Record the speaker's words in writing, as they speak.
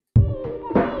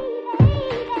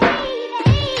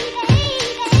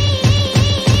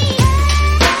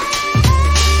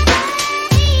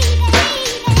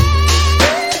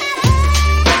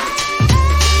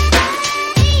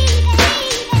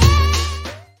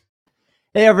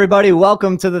Hey, everybody.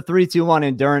 Welcome to the 321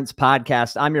 Endurance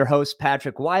Podcast. I'm your host,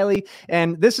 Patrick Wiley,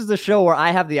 and this is the show where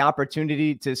I have the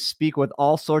opportunity to speak with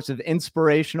all sorts of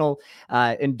inspirational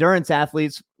endurance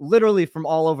athletes, literally from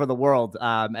all over the world.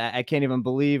 I can't even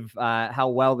believe how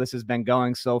well this has been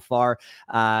going so far.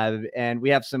 And we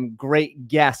have some great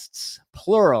guests,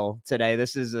 plural, today.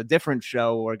 This is a different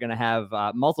show. We're going to have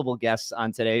multiple guests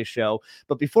on today's show.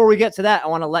 But before we get to that, I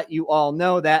want to let you all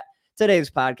know that today's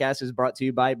podcast is brought to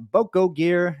you by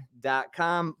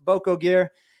BocoGear.com. Boco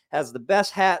Gear has the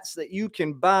best hats that you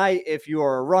can buy if you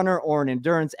are a runner or an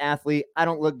endurance athlete. I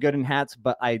don't look good in hats,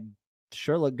 but I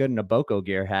sure look good in a Boco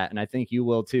Gear hat, and I think you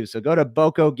will too. So go to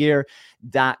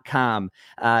BocoGear.com.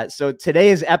 So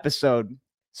today's episode,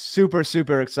 super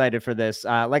excited for this.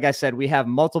 Like I said, we have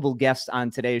multiple guests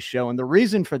on today's show, and the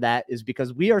reason for that is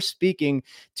because we are speaking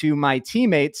to my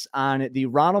teammates on the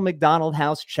Ronald McDonald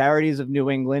House Charities of New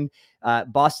England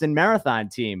Boston Marathon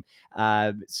team.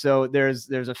 So there's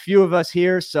a few of us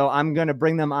here, so I'm going to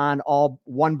bring them on all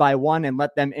one by one and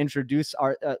let them introduce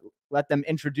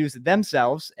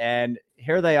themselves. And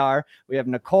here they are. We have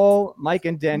Nicole, Mike,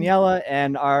 and Daniela,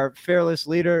 and our fearless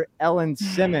leader, Ellen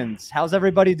Simmons. How's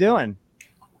everybody doing?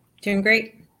 Doing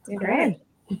great.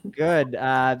 Good.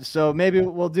 So maybe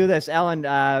we'll do this. Ellen,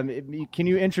 can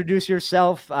you introduce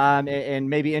yourself and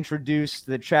maybe introduce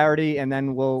the charity, and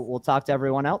then we'll talk to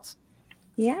everyone else?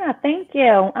 Yeah, thank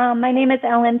you. My name is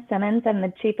Ellen Simmons. I'm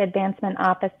the Chief Advancement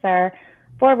Officer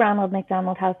for Ronald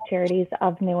McDonald House Charities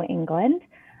of New England.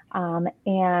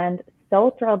 And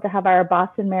so thrilled to have our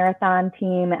Boston Marathon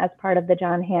team as part of the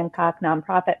John Hancock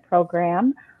nonprofit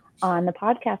program on the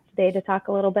podcast today to talk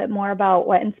a little bit more about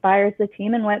what inspires the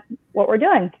team and what we're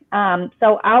doing.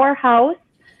 So our house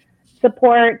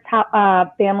supports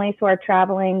families who are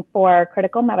traveling for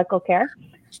critical medical care.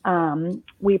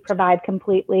 We provide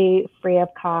completely free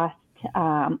of cost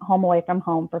home away from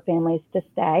home for families to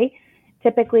stay,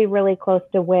 typically really close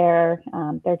to where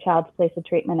their child's place of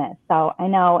treatment is. So I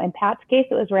know in Pat's case,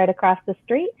 it was right across the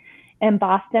street. In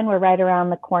Boston, we're right around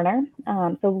the corner.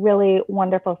 So really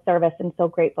wonderful service, and so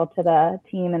grateful to the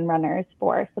team and runners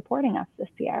for supporting us this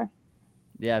year.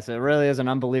 Yes, it really is an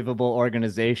unbelievable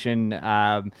organization,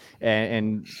 and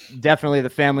definitely the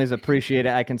families appreciate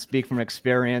it. I can speak from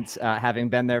experience, having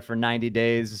been there for 90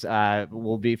 days.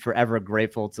 We'll be forever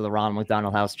grateful to the Ronald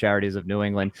McDonald House Charities of New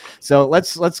England. So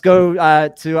let's go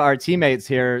to our teammates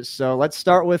here. So let's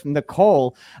start with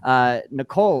Nicole.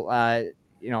 Nicole,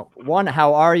 one,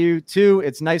 how are you? Two,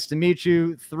 it's nice to meet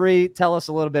you. Three, tell us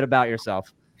a little bit about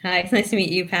yourself. Hi, it's nice to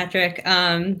meet you, Patrick.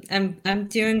 I'm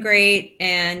doing great,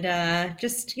 and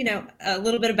just a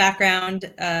little bit of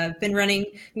background. Been running.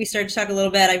 We started to talk a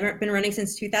little bit. I've been running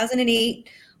since 2008.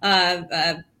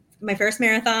 My first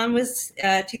marathon was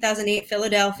 2008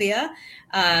 Philadelphia,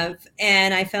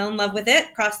 and I fell in love with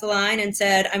it. Crossed the line and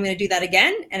said, I'm going to do that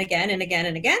again and again and again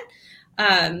and again.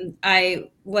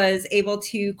 I was able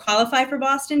to qualify for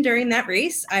Boston during that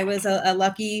race. I was a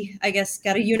lucky, I guess,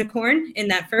 got a unicorn in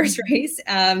that first race.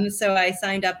 So I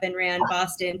signed up and ran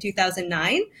Boston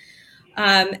 2009.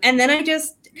 And then I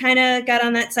just kind of got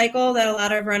on that cycle that a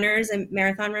lot of runners and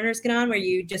marathon runners get on, where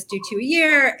you just do 2 a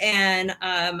year. And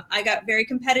I got very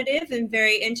competitive and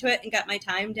very into it and got my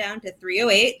time down to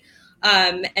 3:08.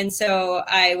 And so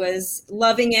I was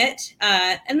loving it.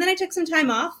 And then I took some time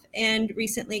off and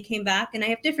recently came back, and I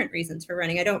have different reasons for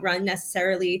running. I don't run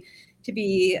necessarily to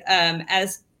be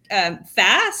as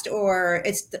fast, or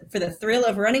it's for the thrill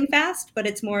of running fast, but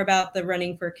it's more about the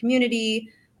running for community,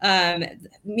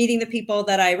 meeting the people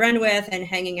that I run with and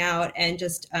hanging out and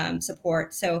just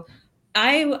support. So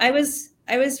I was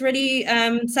ready,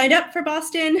 signed up for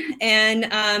Boston, and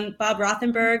Bob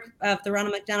Rothenberg of the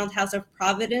Ronald McDonald House of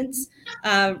Providence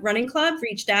Running Club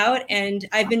reached out, and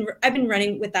I've been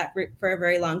running with that group for a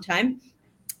very long time.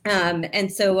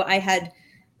 And so I had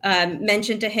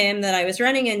mentioned to him that I was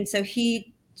running, and so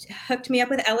he hooked me up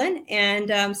with Ellen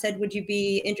and said, would you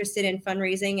be interested in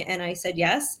fundraising? And I said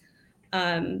yes.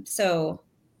 So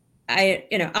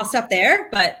I'll stop there,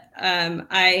 but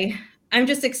I'm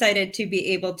just excited to be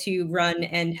able to run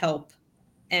and help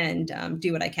and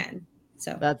do what I can.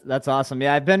 So that's awesome.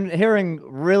 Yeah, I've been hearing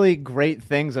really great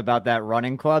things about that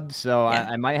running club, so yeah.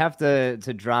 I might have to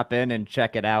drop in and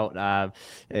check it out,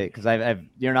 because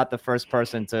you're not the first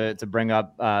person to bring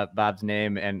up Bob's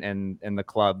name and the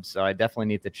club, so I definitely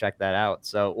need to check that out.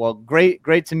 So, well,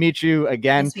 great to meet you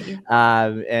again, nice to meet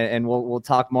you. And we'll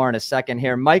talk more in a second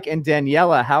here. Mike and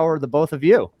Daniela, how are the both of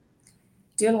you?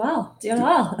 Doing well. Doing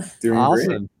awesome.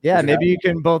 Great. Yeah, maybe you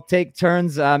can both take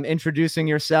turns introducing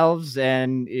yourselves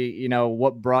and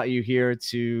what brought you here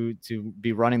to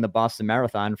be running the Boston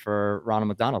Marathon for Ronald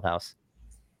McDonald House.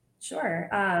 Sure.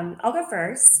 I'll go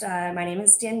first. My name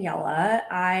is Daniela.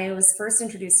 I was first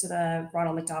introduced to the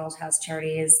Ronald McDonald House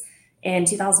Charities in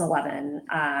 2011.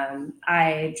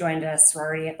 I joined a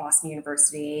sorority at Boston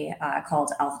University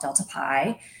called Alpha Delta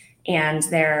Pi, and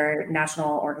their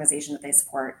national organization that they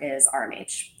support is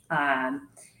RMH.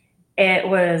 It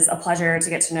was a pleasure to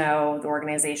get to know the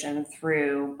organization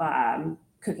through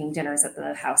cooking dinners at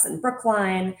the house in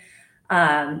Brookline.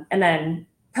 And then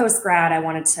post-grad, I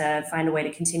wanted to find a way to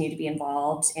continue to be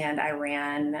involved, and I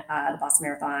ran the Boston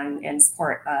Marathon in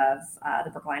support of the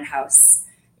Brookline House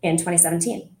in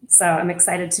 2017. So I'm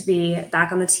excited to be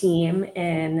back on the team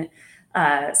in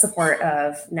support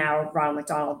of now Ronald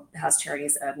McDonald House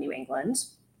Charities of New England.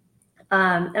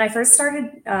 And I first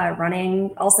started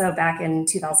running also back in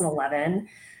 2011.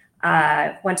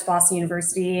 Went to Boston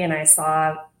University and I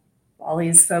saw all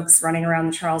these folks running around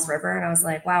the Charles River, and I was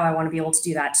like, wow, I want to be able to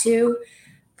do that too.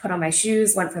 Put on my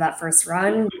shoes, went for that first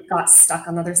run, got stuck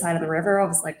on the other side of the river. I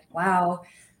was like, wow,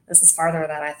 this is farther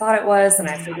than I thought it was. And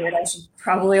I figured I should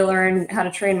probably learn how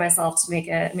to train myself to make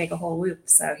a whole loop.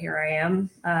 So here I am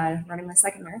running my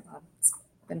second marathon. It's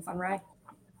been a fun ride.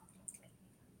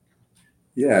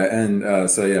 Yeah, and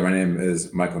my name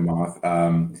is Michael Moth.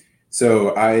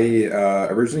 So I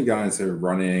originally got into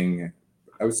running,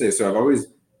 I would say, so I've always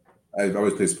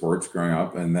played sports growing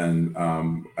up, and then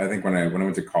I think when I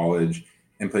went to college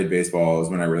and played baseball is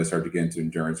when I really started to get into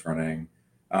endurance running,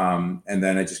 and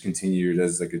then I just continued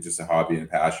as just a hobby and a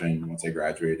passion once I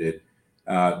graduated.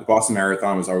 The Boston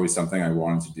Marathon was always something I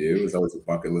wanted to do. It was always a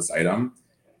bucket list item,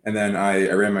 and then I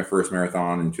ran my first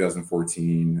marathon in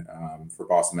 2014 for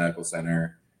Boston Medical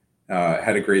Center.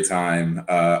 Had a great time.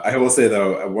 I will say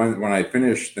though, when I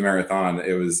finished the marathon,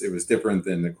 it was different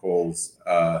than Nicole's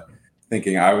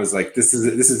thinking. I was like, this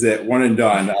is it, one and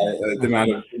done.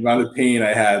 The amount of pain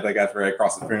I had after I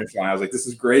crossed the finish line, I was like, this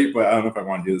is great, but I don't know if I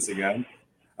want to do this again.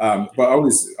 But I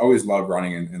always loved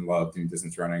running and loved doing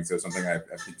distance running. So it's something I've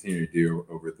continued to do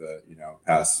over the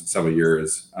past several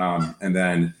years. And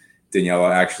then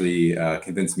Daniela actually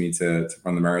convinced me to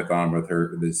run the marathon with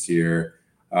her this year.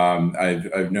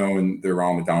 I've known the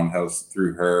Ronald McDonald House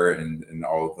through her and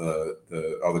all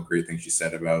the great things she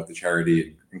said about the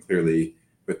charity, and clearly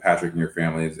with Patrick and your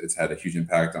family, it's had a huge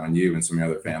impact on you and so many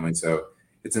other families. So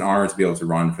it's an honor to be able to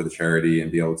run for the charity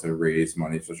and be able to raise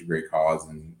money for such a great cause,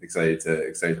 and excited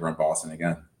to run Boston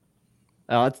again.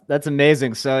 Oh, that's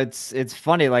amazing. So it's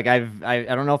funny. Like I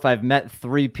don't know if I've met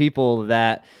 3 people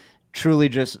that truly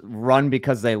just run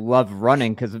because they love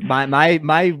running, because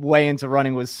my way into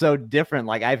running was so different.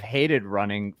 Like I've hated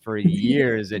running for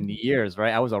years and years,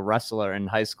 right? I was a wrestler in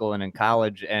high school and in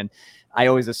college, and I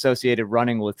always associated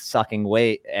running with sucking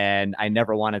weight, and I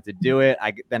never wanted to do it.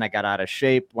 Then I got out of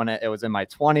shape when it was in my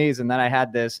 20s, and then I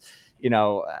had this,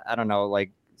 I don't know,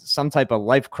 like some type of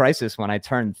life crisis when I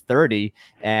turned 30,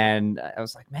 and I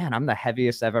was like, man, I'm the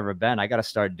heaviest I've ever been. I got to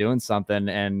start doing something,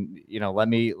 and let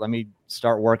me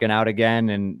start working out again.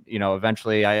 And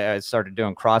eventually I started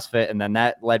doing CrossFit, and then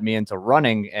that led me into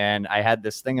running. And I had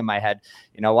this thing in my head,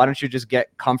 why don't you just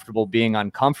get comfortable being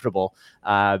uncomfortable?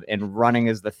 And running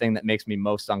is the thing that makes me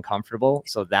most uncomfortable,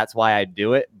 so that's why I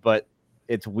do it. But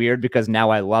it's weird because now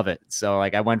I love it. So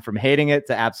like I went from hating it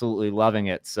to absolutely loving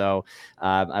it. So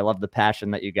I love the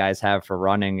passion that you guys have for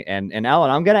running. And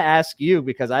Ellen, I'm going to ask you,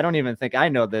 because I don't even think I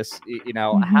know this,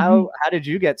 how did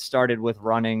you get started with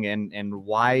running, and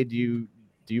why do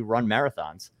you run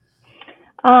marathons?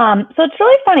 So it's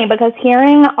really funny because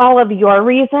hearing all of your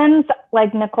reasons,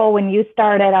 like Nicole, when you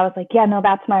started, I was like, yeah, no,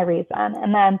 that's my reason.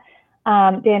 And then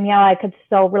Danielle, I could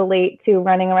so relate to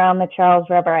running around the Charles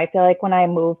River. I feel like when I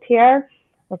moved here,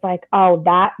 I was like, oh,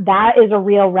 that is a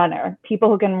real runner. People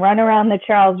who can run around the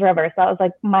Charles River. So that was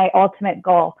like my ultimate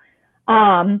goal.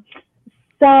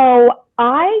 So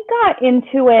I got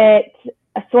into it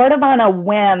sort of on a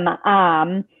whim.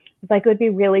 Like it would be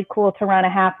really cool to run a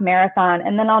half marathon,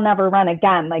 and then I'll never run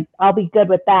again. Like I'll be good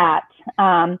with that.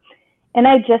 And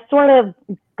I just sort of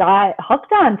got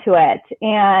hooked onto it.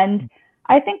 And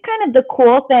I think kind of the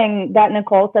cool thing that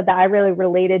Nicole said that I really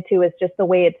related to is just the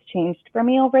way it's changed for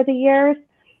me over the years.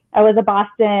 I was a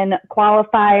Boston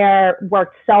qualifier,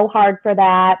 worked so hard for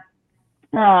that,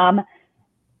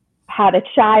 had a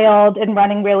child, and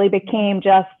running really became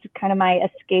just kind of my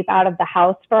escape out of the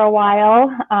house for a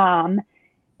while.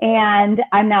 And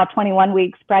I'm now 21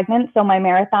 weeks pregnant, so my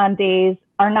marathon days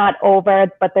are not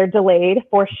over, but they're delayed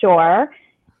for sure.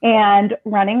 And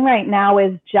running right now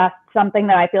is just something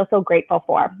that I feel so grateful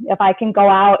for. If I can go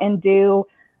out and do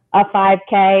a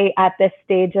 5K at this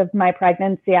stage of my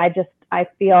pregnancy, I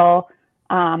feel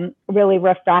really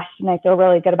refreshed, and I feel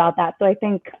really good about that. So I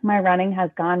think my running has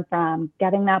gone from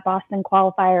getting that Boston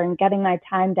qualifier and getting my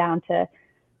time down to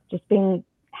just being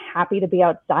happy to be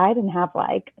outside and have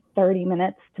like 30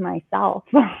 minutes to myself.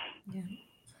 Yeah.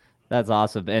 That's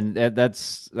awesome. And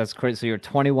that's crazy. So you're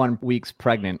 21 weeks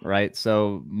pregnant, right?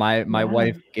 So my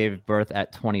wife gave birth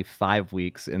at 25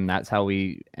 weeks, and that's how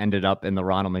we ended up in the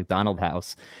Ronald McDonald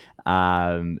House.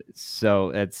 So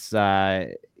it's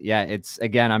it's,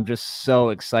 again, I'm just so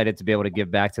excited to be able to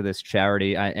give back to this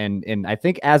charity. And I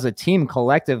think as a team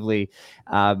collectively,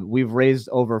 we've raised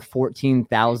over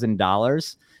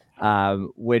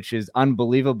 $14,000, which is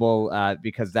unbelievable,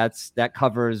 because that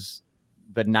covers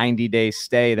the 90-day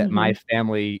stay that my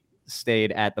family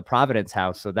stayed at the Providence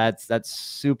House. So that's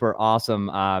super awesome.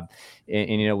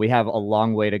 And we have a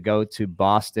long way to go to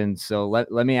Boston. So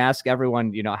let me ask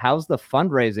everyone, how's the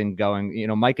fundraising going?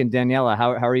 Mike and Daniela,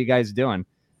 how are you guys doing?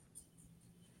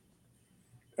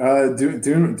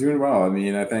 Doing well. I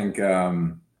mean, I think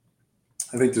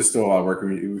there's still a lot of work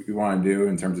we want to do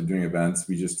in terms of doing events.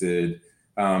 We just did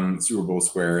Super Bowl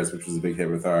Squares, which was a big hit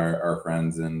with our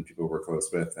friends and people we're close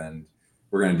with, and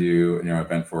we're going to do an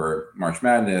event for March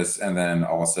Madness, and then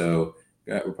also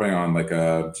we're putting on like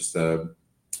a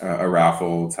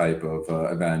raffle type of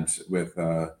event with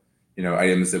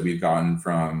items that we've gotten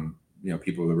from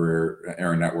people that we're in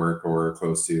our network or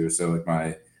close to. So like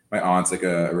my aunt's like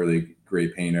a really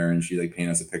great painter, and she like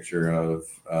painted us a picture of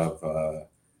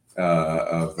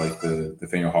like the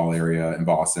Faneuil Hall area in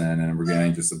Boston, and we're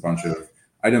getting just a bunch of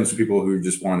items for people who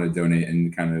just want to donate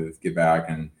and kind of give back,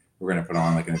 and we're going to put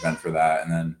on like an event for that.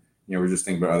 And then we're just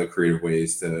thinking about other creative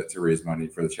ways to raise money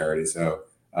for the charity. So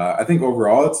I think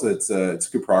overall it's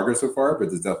good progress so far, but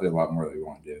there's definitely a lot more that we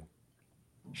want to do.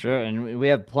 Sure, and we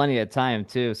have plenty of time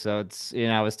too. So it's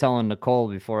I was telling Nicole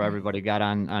before everybody got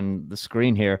on the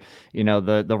screen here,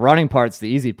 the running part's the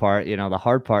easy part. The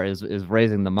hard part is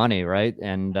raising the money, right?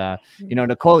 And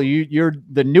Nicole, you're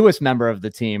the newest member of the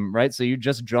team, right? So you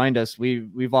just joined us.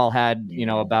 We've all had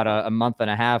about a month and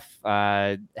a half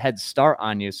head start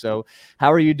on you. So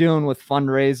how are you doing with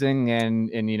fundraising,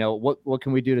 and what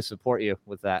can we do to support you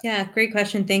with that? Yeah, great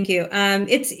question. Thank you.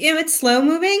 It's slow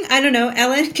moving. I don't know,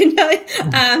 Ellen can tell you.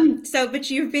 But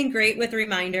you've been great with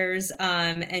reminders,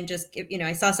 and just,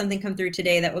 I saw something come through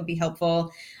today that would be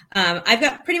helpful. I've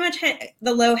got pretty much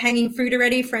the low hanging fruit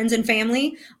already, friends and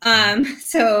family.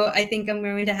 So I think I'm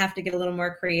going to have to get a little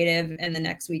more creative in the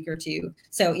next week or two.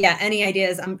 So yeah, any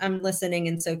ideas, I'm listening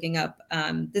and soaking up.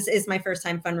 This is my first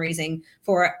time fundraising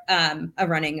for a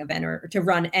running event, or to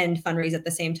run and fundraise at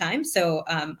the same time. So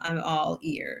I'm all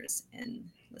ears and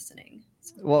listening.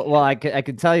 Well, I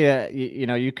could tell you,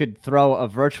 you could throw a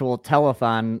virtual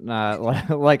telethon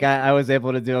like I was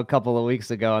able to do a couple of weeks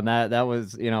ago, and that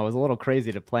was, it was a little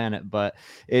crazy to plan it, but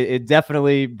it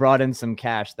definitely brought in some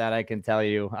cash, that I can tell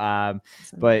you.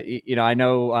 But I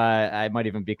know I might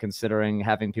even be considering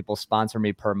having people sponsor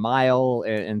me per mile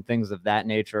and things of that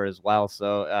nature as well.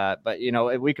 So, but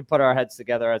we could put our heads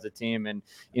together as a team, and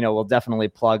we'll definitely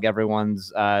plug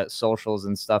everyone's socials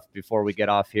and stuff before we get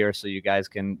off here, so you guys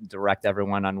can direct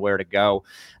everyone on where to go.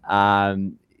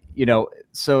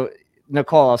 So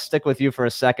Nicole, I'll stick with you for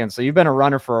a second. So you've been a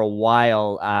runner for a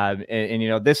while,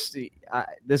 and this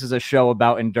is a show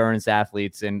about endurance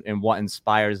athletes and what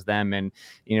inspires them. And,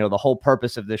 the whole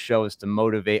purpose of this show is to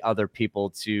motivate other people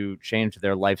to change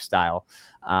their lifestyle.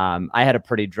 I had a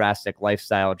pretty drastic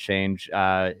lifestyle change.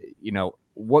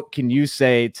 What can you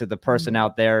say to the person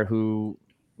out there who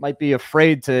might be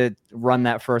afraid to run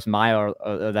that first mile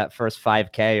or that first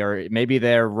 5K, or maybe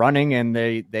they're running and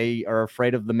they are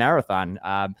afraid of the marathon?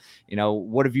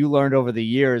 What have you learned over the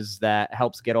years that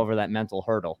helps get over that mental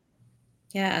hurdle?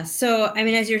 Yeah. So, I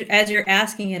mean, as you're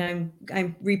asking it, I'm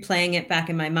replaying it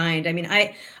back in my mind. I mean,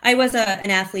 I was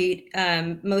an athlete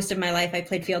most of my life. I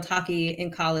played field hockey in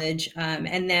college,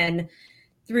 and then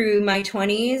through my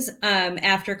 20s,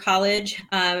 after college,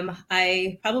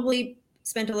 I probably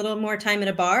spent a little more time at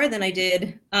a bar than I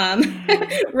did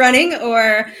running,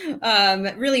 or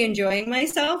really enjoying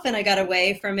myself. And I got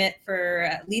away from it for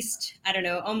at least, I don't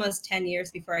know, almost 10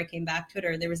 years before I came back to it,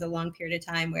 or there was a long period of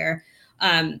time where,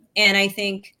 and I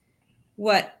think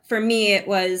for me, it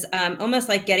was almost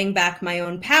like getting back my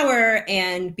own power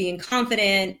and being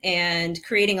confident and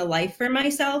creating a life for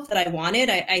myself that I wanted.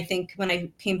 I think when I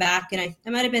came back, and I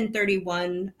might have been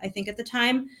 31, I think at the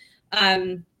time.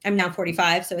 I'm now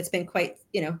 45, so it's been quite,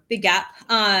 big gap.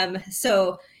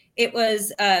 So it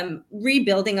was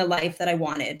rebuilding a life that I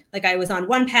wanted. Like, I was on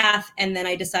one path, and then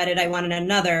I decided I wanted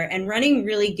another, and running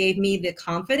really gave me the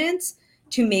confidence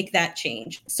to make that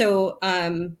change. So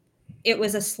it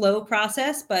was a slow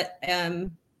process, but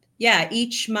yeah,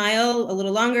 each mile a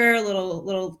little longer, a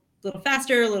little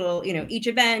faster, a little, each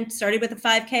event started with a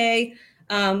 5K.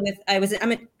 I'm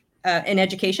in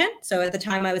education. So at the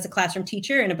time I was a classroom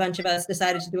teacher, and a bunch of us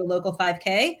decided to do a local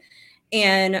 5K,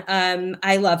 and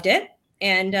I loved it.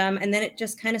 And then it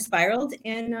just kind of spiraled,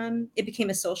 and it became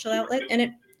a social outlet, and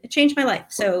it changed my life.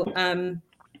 So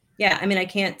yeah, I mean, I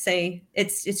can't say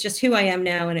it's just who I am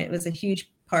now, and it was a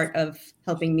huge part of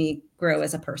helping me grow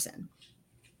as a person.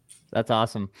 That's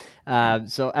awesome.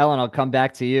 So Ellen, I'll come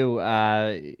back to you.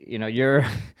 You're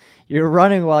you're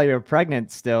running while you're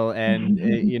pregnant still, and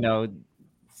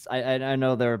I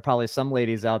know there are probably some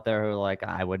ladies out there who are like,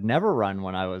 I would never run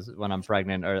when I'm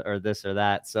pregnant, or this or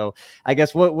that. So I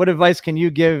guess what advice can you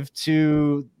give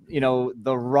to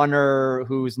the runner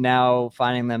who's now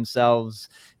finding themselves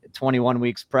 21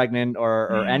 weeks pregnant,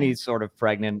 or any sort of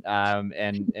pregnant,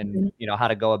 and how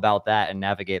to go about that and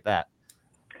navigate that?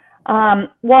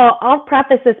 Well, I'll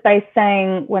preface this by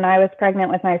saying when I was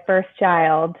pregnant with my first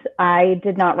child, I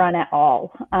did not run at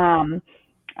all.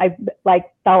 I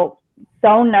felt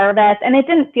so nervous, and it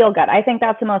didn't feel good. I think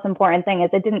that's the most important thing, is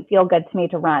it didn't feel good to me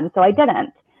to run, so I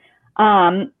didn't.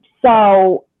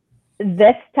 So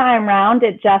this time round,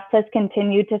 it just has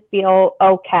continued to feel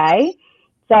okay.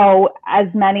 So as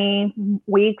many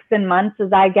weeks and months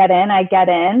as I get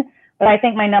in. But I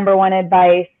think my number one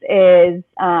advice is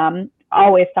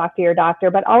always talk to your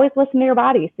doctor, but always listen to your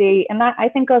body. See, and that I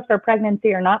think goes for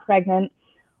pregnancy or not pregnant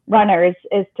runners,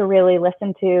 is to really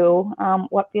listen to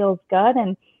what feels good.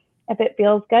 And if it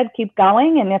feels good, keep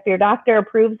going. And if your doctor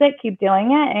approves it, keep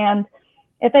doing it. And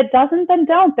if it doesn't, then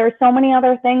don't. There's so many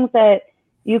other things that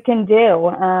you can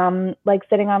do, like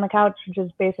sitting on the couch, which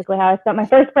is basically how I spent my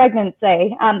first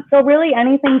pregnancy. So really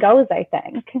anything goes, I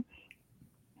think.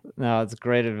 No, it's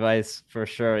great advice for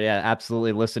sure. Yeah,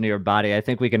 absolutely. Listen to your body. I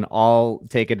think we can all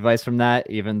take advice from that,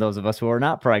 even those of us who are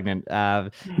not pregnant.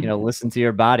 Listen to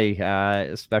your body,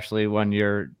 especially when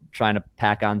you're trying to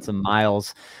pack on some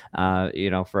miles,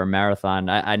 for a marathon.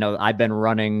 I know I've been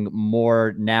running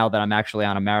more now that I'm actually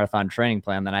on a marathon training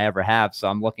plan than I ever have. So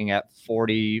I'm looking at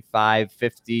 45,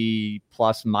 50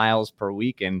 plus miles per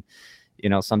week. And,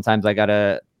 sometimes I got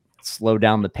to slow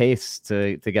down the pace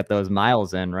to get those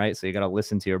miles in, right? So you got to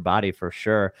listen to your body for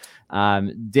sure.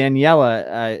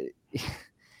 Daniela,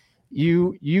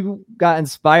 you got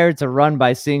inspired to run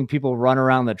by seeing people run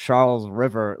around the Charles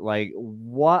River. Like,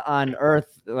 what on earth,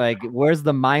 like, where's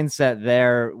the mindset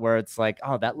there where it's like,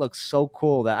 oh, that looks so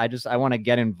cool that I want to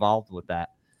get involved with that?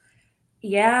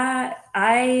 Yeah,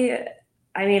 I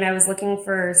mean, I was looking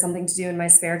for something to do in my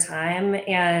spare time,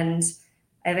 and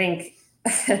I think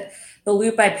the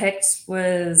loop I picked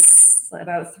was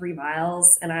about 3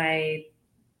 miles, and I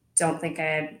don't think I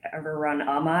had ever run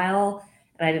a mile,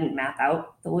 and I didn't map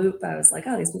out the loop. I was like,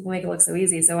 oh, these people make it look so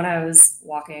easy. So when I was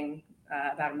walking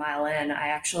about a mile in, I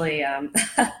actually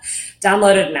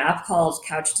downloaded an app called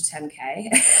Couch to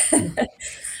 10K.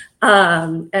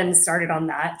 And started on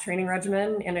that training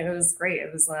regimen, and it was great.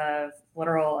 It was a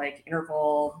literal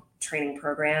interval training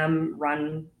program,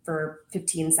 run for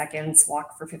 15 seconds,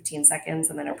 walk for 15 seconds,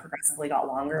 and then it progressively got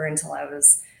longer until I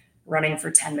was running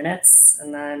for 10 minutes,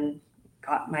 and then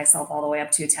got myself all the way up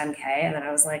to 10K. And then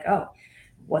I was like, oh,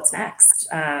 what's next?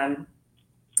 And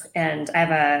I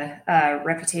have a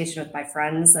reputation with my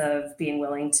friends of being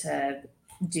willing to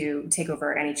take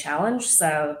over any challenge.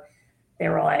 So they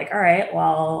were like, all right,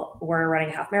 well, we're running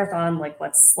a half marathon. Like,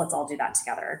 let's all do that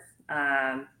together.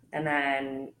 And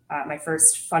then my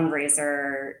first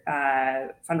fundraising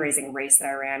race that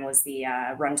I ran was the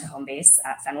Run to Home Base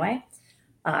at Fenway.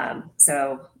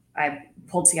 So I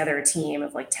pulled together a team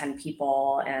of 10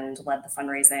 people and led the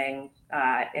fundraising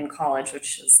in college,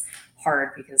 which is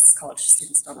hard because college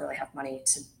students don't really have money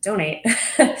to donate.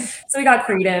 So we got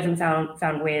creative and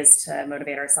found ways to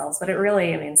motivate ourselves. But it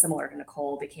really, I mean, similar to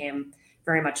Nicole, became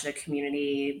very much a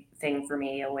community thing for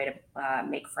me, a way to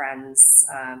make friends.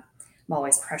 I'm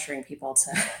always pressuring people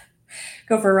to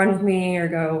go for a run with me or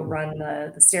go run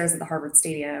the stairs at the Harvard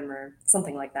Stadium or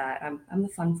something like that. I'm the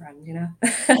fun friend, Yeah,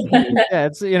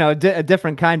 it's a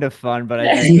different kind of fun, but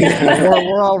I think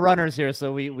we're all runners here,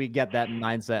 so we get that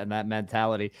mindset and that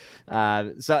mentality.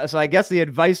 So I guess the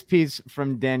advice piece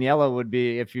from Daniela would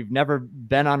be, if you've never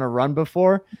been on a run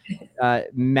before,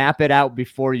 map it out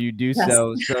before you do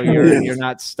so you're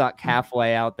not stuck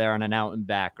halfway out there on an out and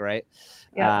back, right?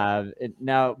 Yeah.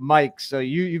 Now, Mike, so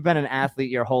you've been an athlete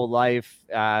your whole life.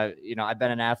 I've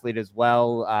been an athlete as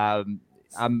well.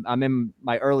 I'm in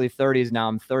my early 30s now.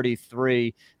 I'm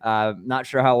 33. Not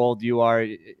sure how old you are,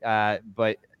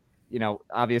 but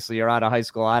obviously you're out of high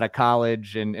school, out of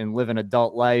college, and live an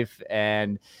adult life.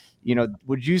 And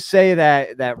would you say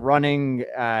that running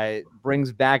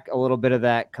brings back a little bit of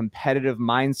that competitive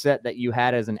mindset that you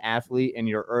had as an athlete in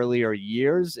your earlier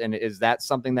years? And is that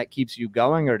something that keeps you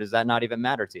going, or does that not even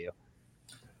matter to you?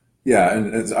 Yeah,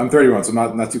 and I'm 31, so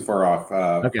I'm not too far off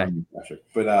Okay. from Patrick.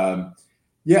 But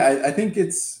yeah, I think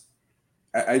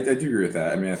I do agree with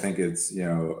that. I mean, I think it's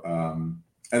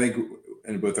I think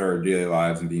in both our daily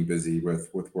lives and being busy with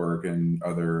work and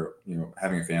other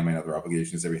having a family and other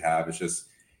obligations that we have,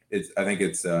 I think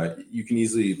it's you can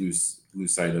easily lose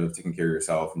sight of taking care of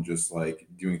yourself and just like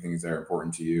doing things that are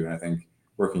important to you. And I think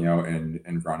working out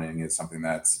and running is something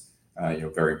that's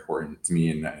very important to me,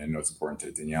 and I know it's important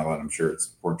to Daniela, and I'm sure it's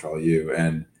important to all of you.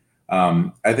 And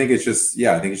I think it's just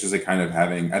like kind of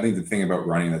having. I think the thing about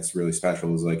running that's really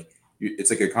special is like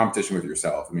it's like a competition with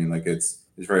yourself. I mean, like it's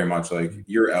very much like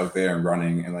you're out there and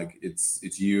running, and like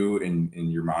it's you in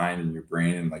your mind and your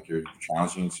brain, and like you're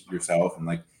challenging yourself, and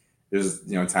like there's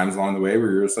times along the way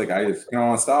where you're just like, I just kind of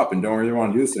want to stop and don't really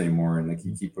want to do this anymore, and like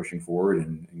you keep pushing forward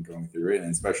and going through it.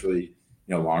 And especially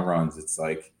long runs, it's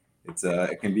like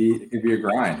it can be a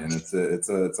grind, and it's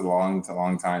a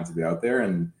long time to be out there.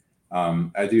 And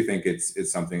I do think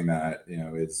it's something that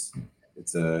it's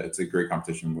a great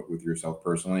competition with yourself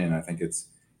personally. And I think it's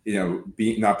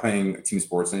not playing team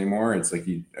sports anymore, it's like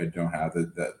I don't have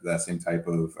that same type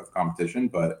of competition.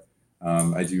 But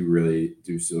I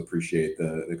do still appreciate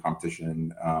the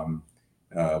competition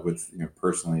with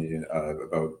personally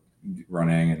about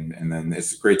running. And then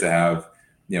it's great to have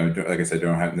like I said,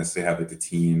 don't necessarily have like the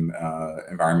team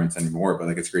environments anymore, but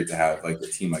like it's great to have like a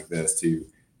team like this to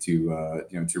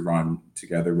run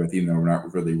together with, even though we're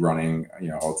not really running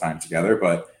all the time together,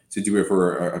 but to do it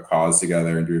for a cause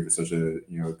together and do it for such a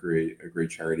great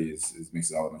charity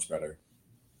makes it all that much better.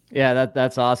 Yeah,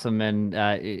 that's awesome. And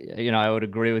I would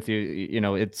agree with you.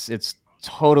 It's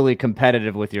totally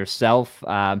competitive with yourself.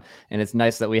 And it's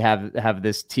nice that we have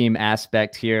this team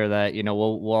aspect here that,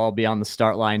 we'll all be on the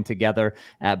start line together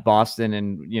at Boston.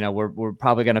 And, we're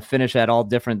probably going to finish at all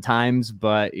different times,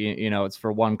 but it's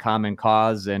for one common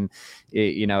cause. And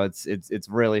it's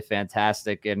really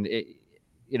fantastic. And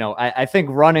I think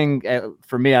running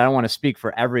for me, I don't want to speak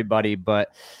for everybody,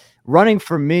 but running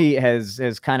for me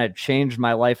has kind of changed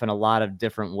my life in a lot of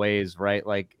different ways, right?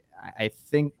 Like I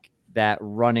think that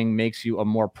running makes you a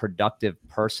more productive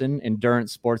person.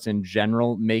 Endurance sports in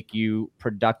general make you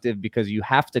productive because you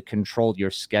have to control your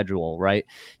schedule, right?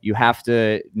 You have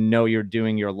to know you're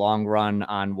doing your long run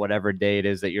on whatever day it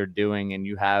is that you're doing, and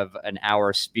you have an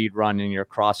hour speed run in your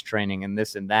cross training and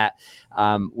this and that.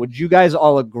 Would you guys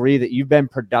all agree that you've been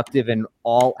productive in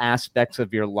all aspects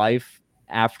of your life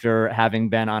after having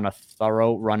been on a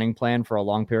thorough running plan for a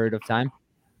long period of time?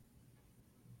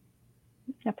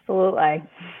 Absolutely.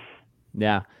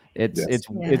 Yeah. It's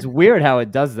Yeah. weird how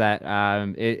it does that.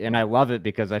 And I love it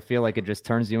because I feel like it just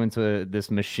turns you into this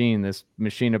machine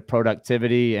of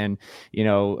productivity and,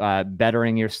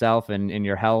 bettering yourself and in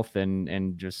your health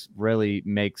and just really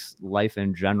makes life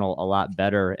in general a lot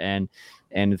better.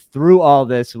 And through all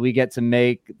this, we get to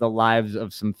make the lives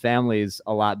of some families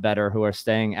a lot better who are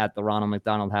staying at the Ronald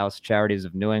McDonald House Charities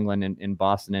of New England in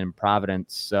Boston and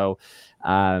Providence. So,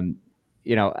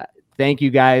 thank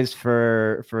you guys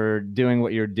for doing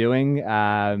what you're doing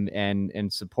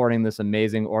and supporting this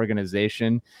amazing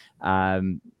organization.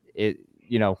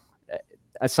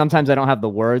 Sometimes I don't have the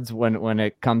words when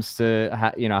it comes to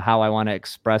how I want to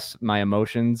express my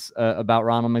emotions about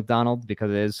Ronald McDonald,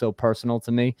 because it is so personal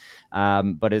to me.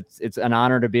 But it's an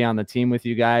honor to be on the team with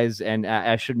you guys. And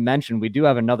I should mention, we do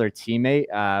have another teammate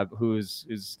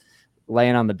who's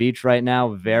laying on the beach right now.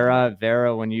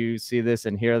 Vera, when you see this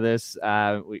and hear this,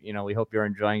 we hope you're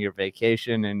enjoying your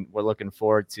vacation, and we're looking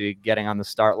forward to getting on the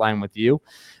start line with you.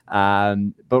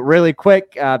 But really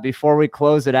quick, before we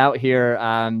close it out here,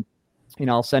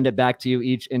 I'll send it back to you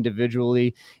each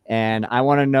individually. And I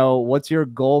want to know, what's your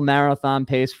goal marathon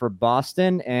pace for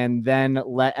Boston? And then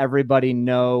let everybody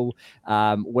know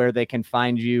where they can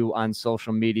find you on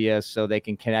social media so they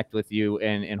can connect with you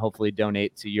and hopefully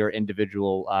donate to your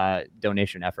individual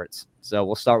donation efforts. So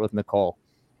we'll start with Nicole.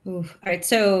 All right.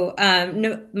 So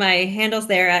my handle's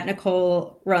there at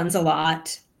Nicole Runs a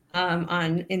Lot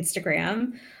on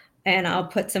Instagram. And I'll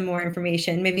put some more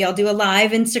information. Maybe I'll do a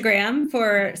live Instagram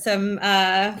for some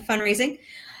fundraising.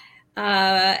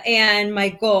 And my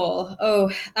goal.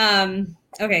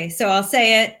 Okay. So I'll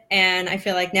say it, and I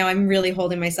feel like now I'm really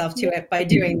holding myself to it by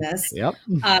doing this. Yep.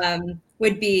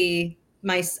 Would be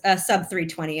my sub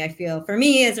 320. I feel for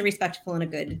me is a respectful and a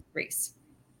good race.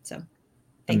 So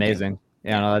amazing.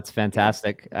 Yeah, no, that's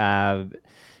fantastic. I'm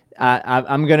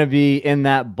going to be in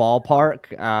that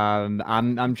ballpark.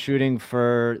 I'm shooting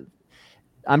for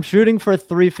I'm shooting for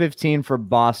 3:15 for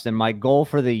Boston. My goal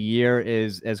for the year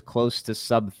is as close to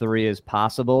sub 3 as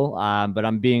possible, but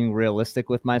I'm being realistic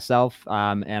with myself,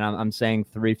 and I'm saying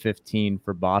 3:15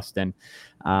 for Boston.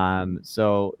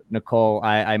 So Nicole,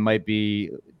 I might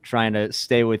be trying to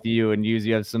stay with you and use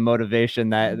you as some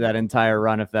motivation that entire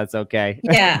run, if that's okay.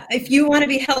 Yeah, if you want to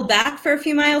be held back for a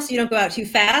few miles so you don't go out too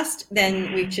fast,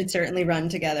 then we should certainly run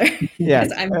together. Yeah.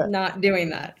 Because I'm not doing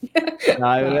that. No,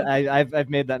 I've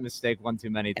made that mistake one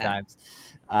too many times.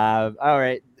 All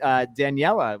right,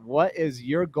 Daniela, what is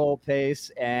your goal pace,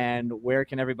 and where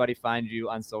can everybody find you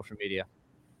on social media?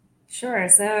 Sure.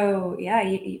 So yeah,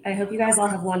 I hope you guys all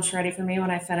have lunch ready for me when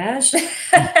I finish.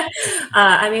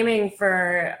 I'm aiming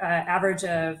for average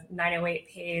of 9:08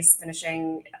 pace,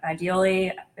 finishing ideally.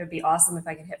 It would be awesome if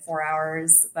I could hit 4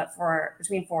 hours, but for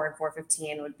between 4 and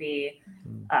 4:15 would be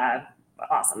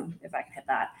awesome if I could hit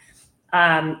that.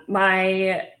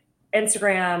 My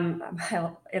Instagram,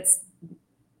 it's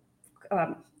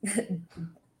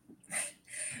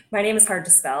my name is hard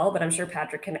to spell, but I'm sure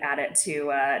Patrick can add it to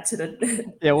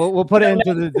the. Yeah, we'll put it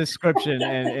into the description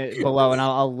and below, and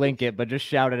I'll link it. But just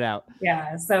shout it out.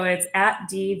 Yeah, so it's at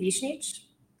D Vishnich.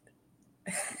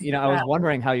 You know, I was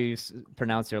wondering how you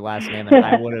pronounce your last name, and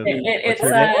I would have.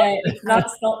 It's not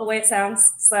spelled the way it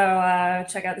sounds. So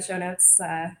check out the show notes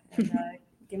and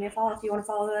give me a follow if you want to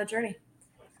follow the journey.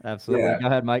 Absolutely. Yeah. Go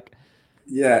ahead, Mike.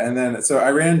 Yeah, and then so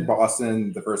I ran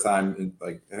Boston the first time in I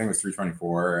think it was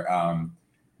 3:24.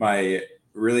 My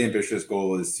really ambitious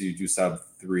goal is to do sub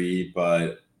 3,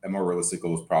 but a more realistic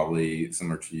goal is probably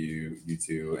similar to you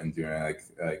two, and doing like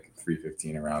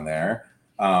 3:15 around there.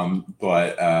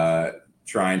 But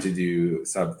trying to do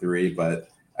sub 3, but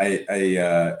I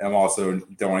am also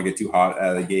don't want to get too hot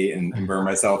out of the gate and burn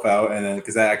myself out, and then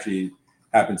because that actually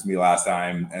happened to me last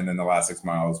time, and then the last 6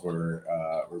 miles were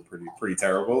pretty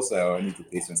terrible, so I need to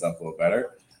pace myself a little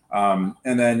better. And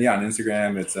then on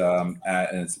Instagram it's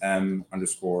it's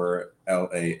M_LAMOTHE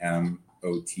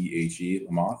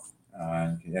Lamoth.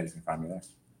 You can find me there.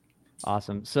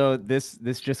 Awesome. So this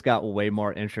just got way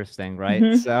more interesting, right?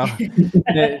 Mm-hmm. So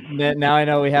now I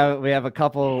know we have a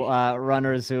couple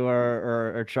runners who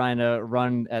are trying to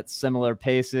run at similar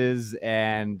paces,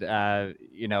 and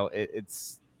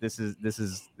this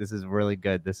is really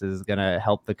good. This is going to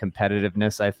help the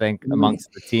competitiveness, I think,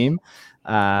 amongst the team.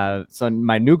 So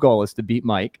my new goal is to beat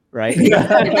Mike, right?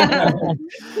 I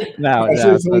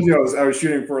told you I was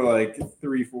shooting for like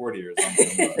 3:40 or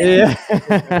something. Yeah.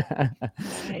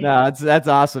 No, that's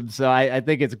awesome. So I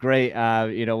think it's great.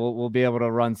 We'll be able to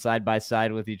run side by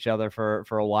side with each other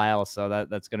for a while. So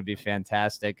that's going to be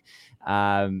fantastic.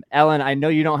 Ellen, I know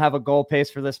you don't have a goal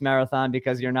pace for this marathon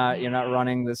because you're not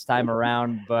running this time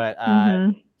around, but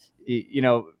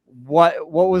what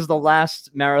was the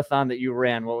last marathon that you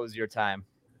ran? What was your time?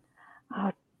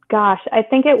 Oh, gosh, I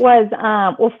think it was,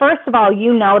 well, first of all,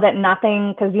 that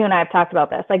nothing, because you and I have talked about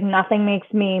this, like nothing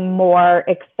makes me more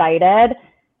excited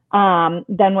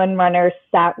than when runners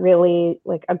set really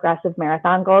like aggressive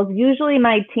marathon goals. Usually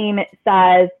my team, it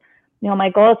says, my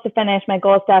goal is to finish, my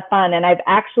goal is to have fun. And I've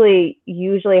actually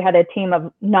usually had a team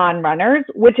of non-runners,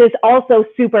 which is also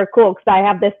super cool because I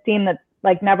have this team that's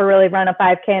like never really run a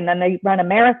 5K, and then they run a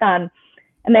marathon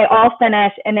and they all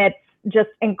finish, and it's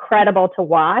just incredible to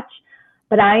watch.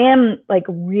 But I am like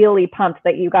really pumped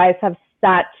that you guys have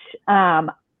such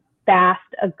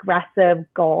fast, aggressive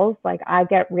goals. Like I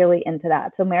get really into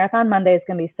that. So Marathon Monday is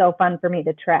going to be so fun for me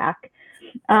to track.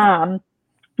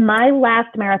 My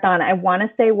last marathon, I want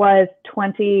to say was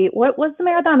what was the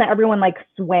marathon that everyone like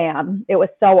swam? It was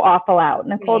so awful out.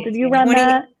 Nicole, did you run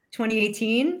that?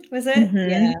 2018, was it?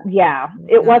 Mm-hmm. Yeah.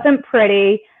 It wasn't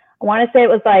pretty. I want to say it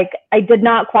was like, I did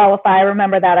not qualify. I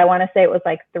remember that. I want to say it was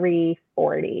like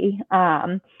 3:40.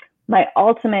 My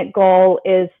ultimate goal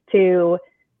is to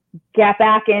get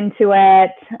back into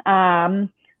it,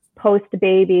 post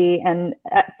baby, and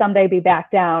someday be back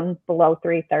down below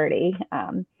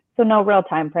 3:30. So no real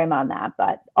time frame on that,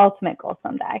 but ultimate goal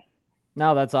someday.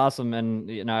 No, that's awesome.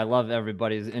 And, I love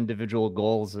everybody's individual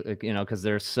goals, because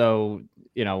they're so,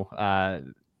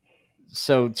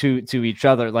 so to each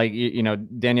other. Like,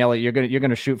 Daniela, you're going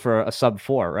to shoot for a sub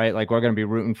 4, right? Like we're going to be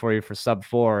rooting for you for sub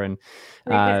 4 and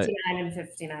 3:59 and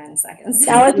 59 seconds.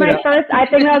 That was my first, I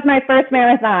think that was my first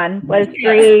marathon was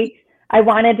 3. I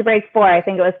wanted to break 4. I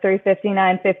think it was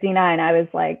 3:59:59. I was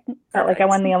like, felt like I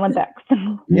won the Olympics.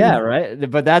 Yeah, right.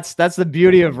 But that's the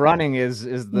beauty of running is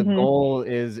the goal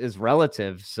is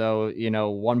relative. So,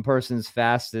 one person's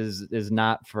fast is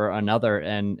not for another,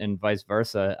 and vice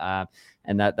versa.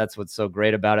 And that's what's so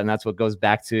great about it. And that's what goes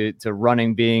back to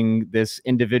running being this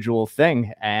individual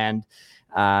thing. And,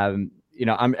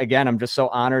 I'm just so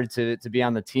honored to be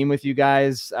on the team with you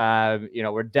guys.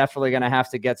 We're definitely going to have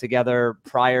to get together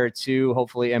prior to,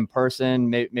 hopefully in person.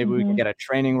 Maybe we can get a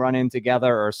training run in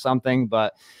together or something,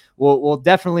 but we'll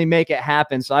definitely make it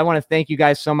happen. So I want to thank you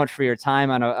guys so much for your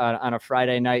time on a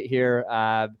Friday night here.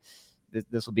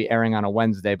 This will be airing on a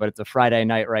Wednesday, but it's a Friday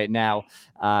night right now.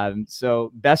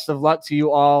 So best of luck to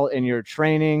you all in your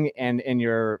training and in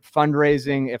your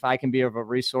fundraising. If I can be of a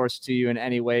resource to you in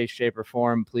any way, shape, or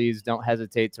form, please don't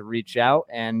hesitate to reach out.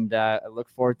 And I look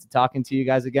forward to talking to you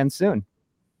guys again soon.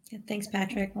 Yeah, thanks,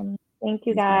 Patrick. Thank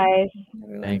you, guys.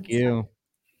 Thank you.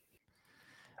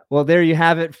 Well, there you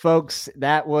have it, folks.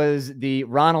 That was the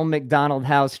Ronald McDonald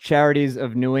House Charities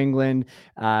of New England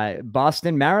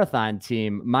Boston Marathon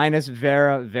team, minus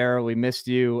Vera. Vera, we missed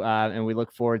you, and we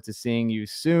look forward to seeing you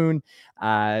soon.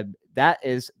 That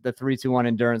is the 321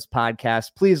 Endurance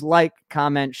Podcast. Please like,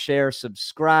 comment, share,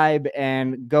 subscribe,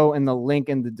 and go in the link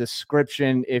in the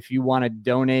description if you want to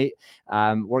donate.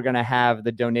 We're going to have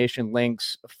the donation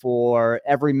links for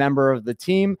every member of the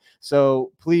team.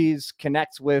 So please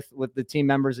connect with the team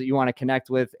members that you want to connect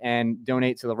with and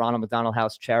donate to the Ronald McDonald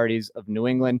House Charities of New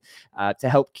England to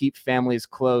help keep families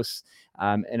close.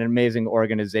 An amazing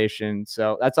organization.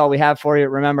 So that's all we have for you.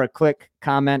 Remember, click,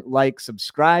 comment, like,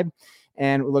 subscribe.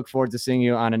 And we look forward to seeing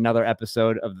you on another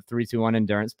episode of the 321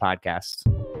 Endurance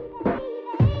Podcast.